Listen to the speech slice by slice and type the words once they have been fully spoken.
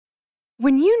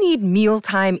When you need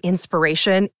mealtime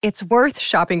inspiration, it's worth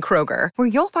shopping Kroger, where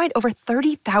you'll find over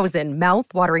 30,000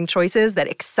 mouth-watering choices that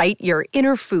excite your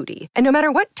inner foodie. And no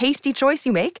matter what tasty choice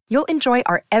you make, you'll enjoy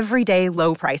our everyday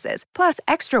low prices, plus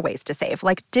extra ways to save,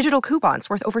 like digital coupons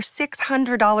worth over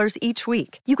 $600 each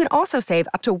week. You can also save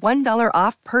up to $1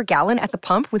 off per gallon at the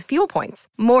pump with fuel points.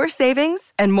 More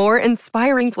savings and more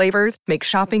inspiring flavors make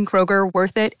shopping Kroger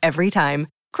worth it every time.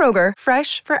 Kroger,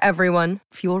 fresh for everyone.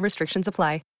 Fuel restrictions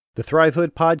apply. The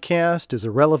Thrivehood podcast is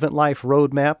a relevant life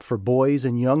roadmap for boys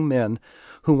and young men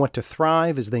who want to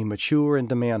thrive as they mature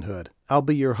into manhood. I'll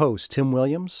be your host, Tim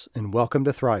Williams, and welcome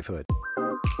to Thrivehood.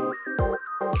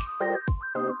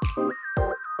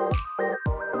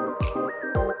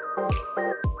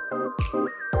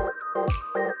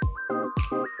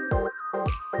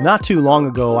 Not too long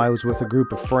ago, I was with a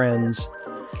group of friends,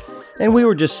 and we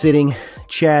were just sitting,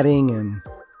 chatting, and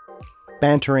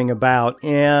bantering about,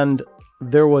 and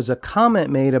there was a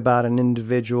comment made about an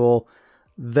individual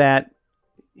that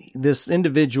this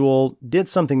individual did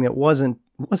something that wasn't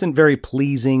very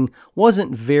pleasing,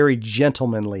 wasn't very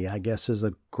gentlemanly, I guess is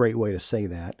a great way to say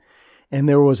that. And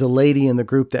there was a lady in the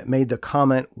group that made the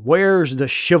comment, "Where's the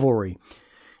chivalry?"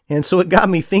 And so it got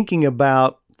me thinking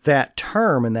about that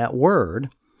term and that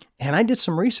word. And I did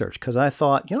some research because I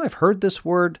thought, I've heard this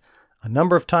word a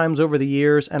number of times over the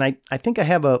years, and I think I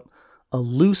have a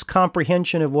loose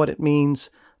comprehension of what it means,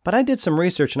 but I did some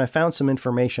research and I found some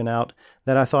information out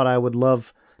that I thought I would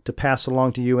love to pass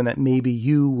along to you and that maybe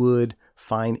you would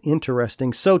find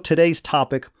interesting. So today's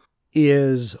topic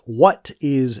is, what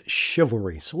is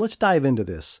chivalry? So let's dive into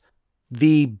this.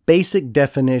 The basic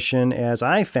definition as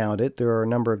I found it, there are a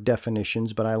number of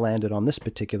definitions, but I landed on this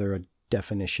particular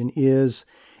definition, is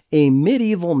a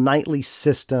medieval knightly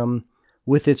system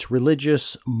with its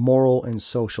religious, moral, and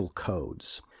social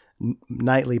codes.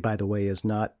 Knightly, by the way, is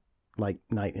not like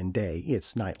night and day.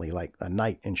 It's knightly, like a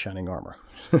knight in shining armor.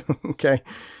 Okay,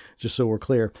 just so we're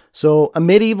clear. So a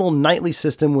medieval knightly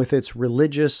system with its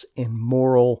religious and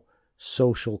moral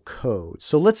social codes.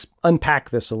 So let's unpack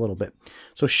this a little bit.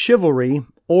 So chivalry,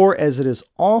 or as it is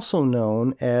also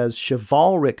known as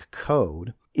chivalric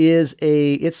code,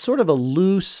 it's sort of a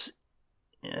loose,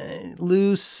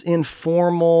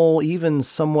 informal, even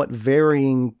somewhat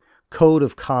varying code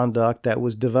of conduct that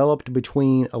was developed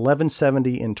between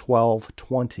 1170 and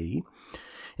 1220,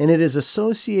 and it is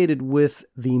associated with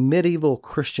the medieval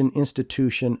Christian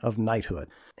institution of knighthood.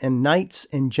 And knights'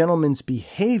 and gentlemen's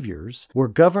behaviors were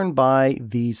governed by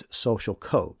these social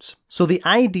codes. So the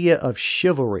idea of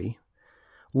chivalry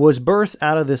was birthed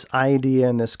out of this idea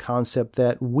and this concept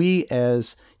that we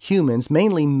as humans,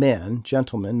 mainly men,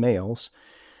 gentlemen, males,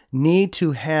 need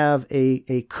to have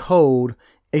a code,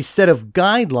 a set of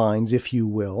guidelines, if you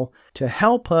will, to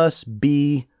help us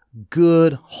be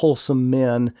good, wholesome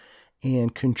men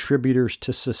and contributors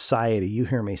to society. You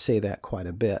hear me say that quite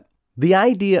a bit. The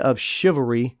idea of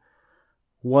chivalry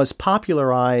was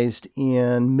popularized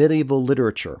in medieval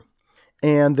literature,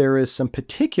 and there is some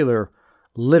particular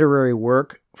literary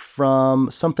work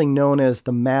from something known as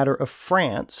the Matter of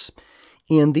France.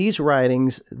 In these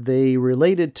writings, they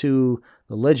related to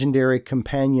the legendary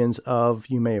companions of,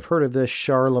 you may have heard of this,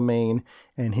 Charlemagne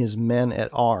and his men at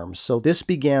arms. So this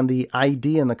began the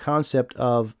idea and the concept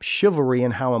of chivalry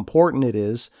and how important it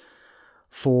is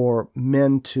for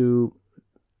men to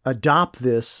adopt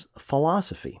this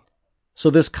philosophy. So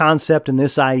this concept and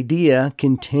this idea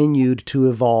continued to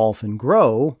evolve and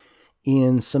grow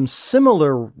in some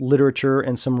similar literature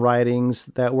and some writings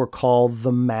that were called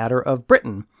the Matter of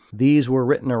Britain. These were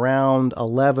written around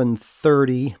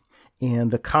 1130,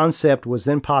 and the concept was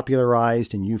then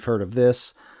popularized, and you've heard of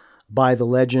this, by the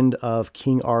legend of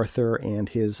King Arthur and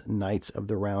his Knights of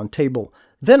the Round Table.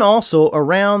 Then also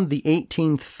around the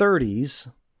 1830s,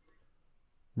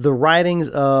 the writings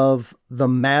of the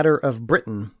Matter of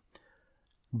Britain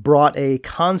brought a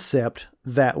concept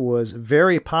that was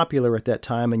very popular at that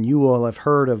time, and you will have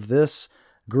heard of this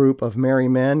group of merry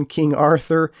men, King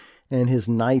Arthur and his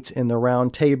Knights in the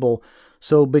Round Table.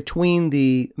 So between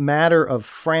the Matter of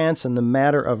France and the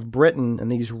Matter of Britain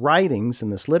and these writings and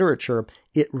this literature,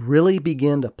 it really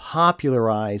began to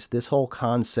popularize this whole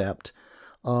concept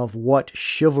of what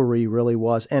chivalry really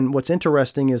was. And what's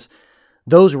interesting is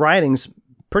those writings,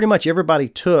 pretty much everybody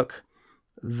took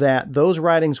that those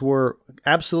writings were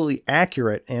absolutely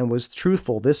accurate and was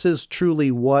truthful. This is truly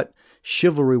what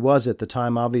chivalry was at the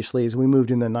time. Obviously, as we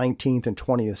moved in the 19th and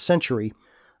 20th century,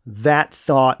 that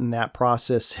thought and that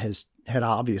process had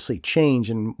obviously changed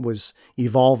and was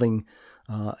evolving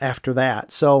after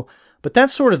that. So, but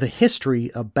that's sort of the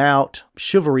history about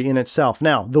chivalry in itself.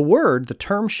 Now, the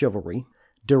term chivalry,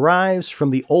 derives from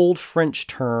the Old French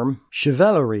term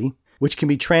chevalerie, which can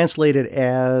be translated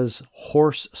as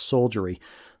horse soldiery.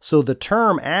 So the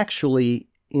term actually,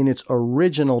 in its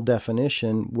original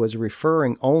definition, was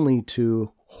referring only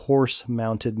to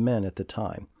horse-mounted men at the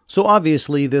time. So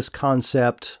obviously this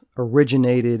concept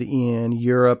originated in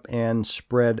Europe and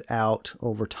spread out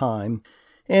over time.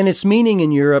 And its meaning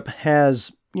in Europe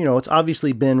has, it's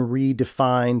obviously been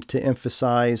redefined to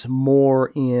emphasize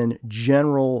more in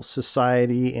general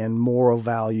society and moral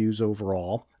values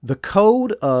overall. The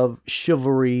code of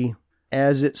chivalry,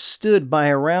 as it stood by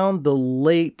around the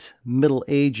late Middle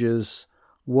Ages,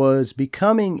 was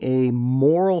becoming a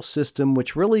moral system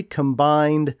which really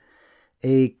combined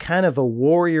a kind of a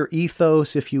warrior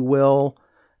ethos, if you will,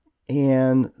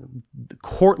 and the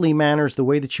courtly manners, the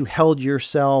way that you held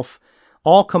yourself,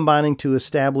 all combining to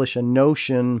establish a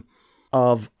notion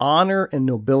of honor and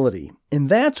nobility. And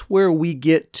that's where we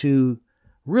get to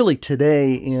really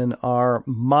today in our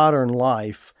modern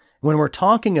life when we're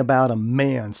talking about a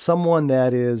man, someone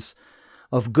that is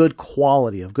of good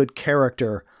quality, of good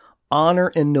character.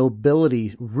 Honor and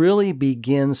nobility really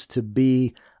begins to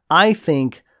be, I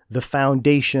think, the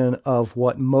foundation of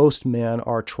what most men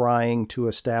are trying to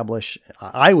establish,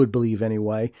 I would believe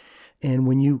anyway. And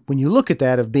when you look at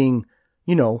that of being,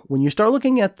 when you start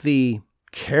looking at the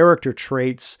character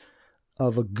traits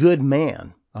of a good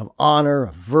man, of honor,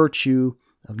 of virtue,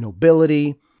 of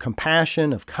nobility,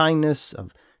 compassion, of kindness,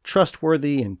 of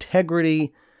trustworthy,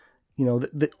 integrity,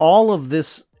 all of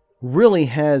this really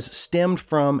has stemmed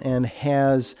from and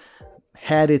has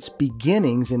had its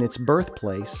beginnings in its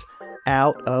birthplace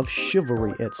out of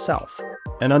chivalry itself.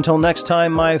 And until next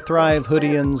time, my Thrive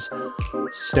Hoodians,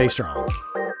 stay strong.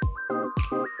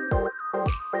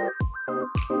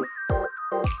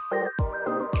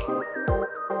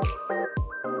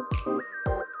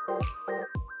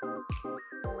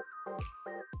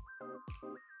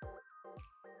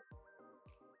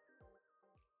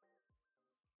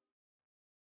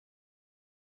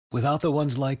 Without the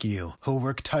ones like you, who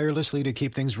work tirelessly to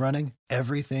keep things running,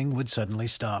 everything would suddenly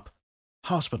stop.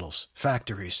 Hospitals,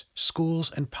 factories,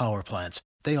 schools, and power plants,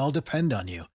 they all depend on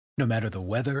you. No matter the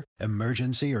weather,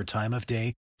 emergency, or time of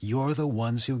day, you're the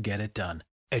ones who get it done.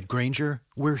 At Grainger,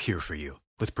 we're here for you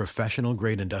with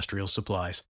professional-grade industrial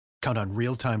supplies. Count on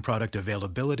real-time product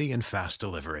availability and fast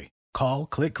delivery. Call,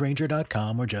 click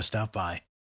Grainger.com, or just stop by.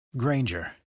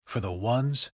 Grainger, for the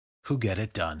ones who get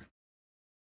it done.